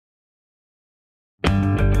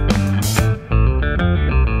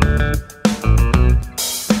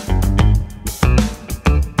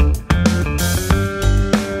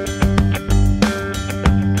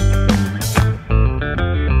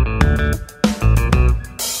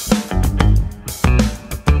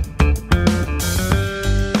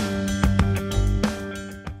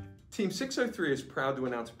603 is proud to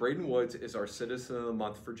announce Braden Woods is our Citizen of the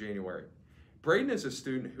Month for January. Braden is a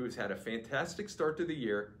student who has had a fantastic start to the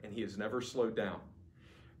year, and he has never slowed down.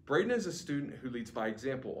 Braden is a student who leads by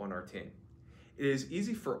example on our team. It is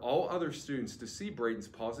easy for all other students to see Braden's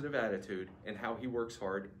positive attitude and how he works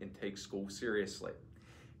hard and takes school seriously.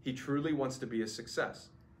 He truly wants to be a success.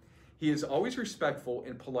 He is always respectful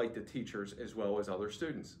and polite to teachers as well as other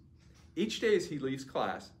students. Each day as he leaves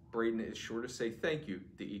class, Braden is sure to say thank you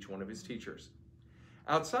to each one of his teachers.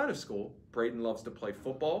 Outside of school, Braden loves to play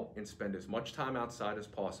football and spend as much time outside as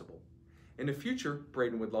possible. In the future,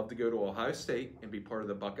 Braden would love to go to Ohio State and be part of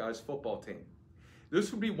the Buckeyes football team.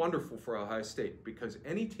 This would be wonderful for Ohio State because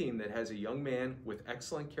any team that has a young man with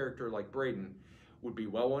excellent character like Braden would be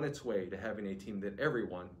well on its way to having a team that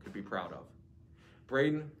everyone could be proud of.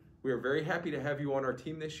 Braden, we are very happy to have you on our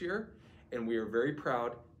team this year, and we are very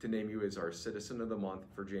proud to name you as our Citizen of the Month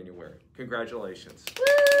for January. Congratulations. Woo!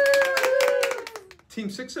 Team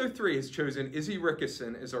 603 has chosen Izzy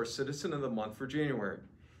Rickerson as our Citizen of the Month for January.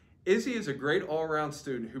 Izzy is a great all-around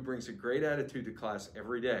student who brings a great attitude to class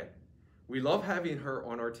every day. We love having her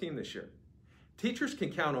on our team this year. Teachers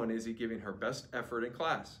can count on Izzy giving her best effort in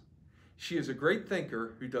class. She is a great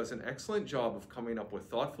thinker who does an excellent job of coming up with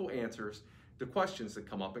thoughtful answers to questions that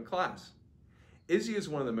come up in class. Izzy is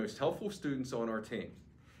one of the most helpful students on our team.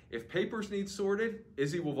 If papers need sorted,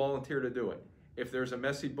 Izzy will volunteer to do it. If there's a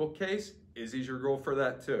messy bookcase, Izzy's your girl for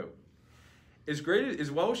that too. As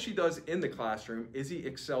well as she does in the classroom, Izzy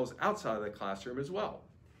excels outside of the classroom as well.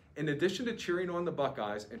 In addition to cheering on the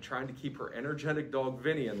Buckeyes and trying to keep her energetic dog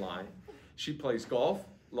Vinny in line, she plays golf,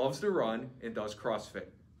 loves to run, and does CrossFit.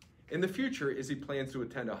 In the future, Izzy plans to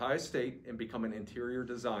attend Ohio State and become an interior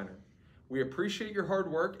designer. We appreciate your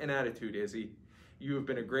hard work and attitude, Izzy. You have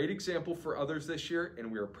been a great example for others this year,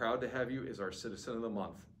 and we are proud to have you as our Citizen of the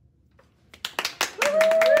Month.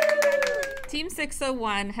 Team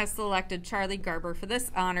 601 has selected Charlie Garber for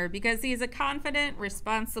this honor because he is a confident,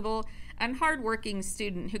 responsible, and hardworking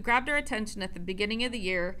student who grabbed our attention at the beginning of the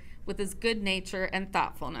year with his good nature and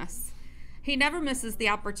thoughtfulness. He never misses the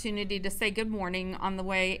opportunity to say good morning on the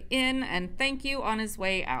way in and thank you on his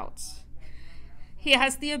way out. He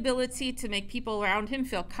has the ability to make people around him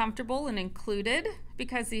feel comfortable and included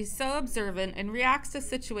because he's so observant and reacts to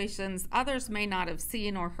situations others may not have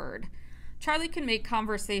seen or heard. Charlie can make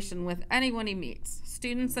conversation with anyone he meets,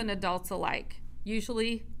 students and adults alike,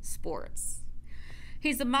 usually sports.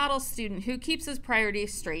 He's a model student who keeps his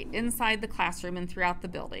priorities straight inside the classroom and throughout the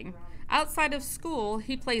building. Outside of school,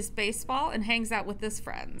 he plays baseball and hangs out with his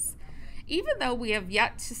friends. Even though we have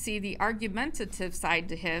yet to see the argumentative side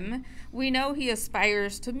to him, we know he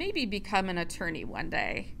aspires to maybe become an attorney one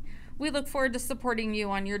day. We look forward to supporting you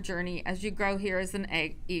on your journey as you grow here as an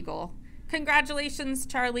Eagle. Congratulations,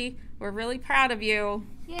 Charlie. We're really proud of you.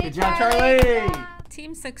 Yay, good job, Charlie.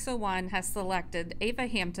 Team 601 has selected Ava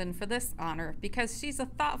Hampton for this honor because she's a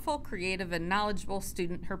thoughtful, creative, and knowledgeable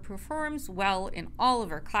student who performs well in all of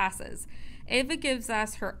her classes. Ava gives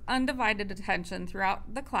us her undivided attention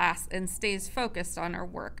throughout the class and stays focused on her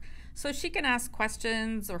work so she can ask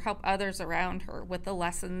questions or help others around her with the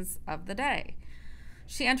lessons of the day.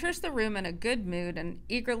 She enters the room in a good mood and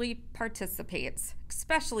eagerly participates,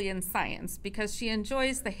 especially in science, because she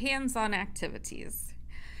enjoys the hands-on activities.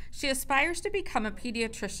 She aspires to become a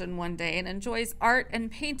pediatrician one day and enjoys art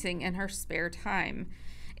and painting in her spare time.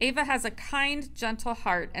 Ava has a kind, gentle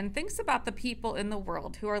heart and thinks about the people in the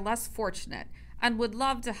world who are less fortunate and would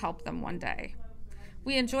love to help them one day.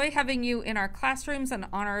 We enjoy having you in our classrooms and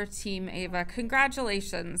on our team, Ava.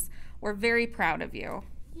 Congratulations. We're very proud of you.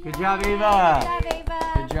 Good job, Ava. Good job,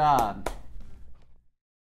 Ava. Good job.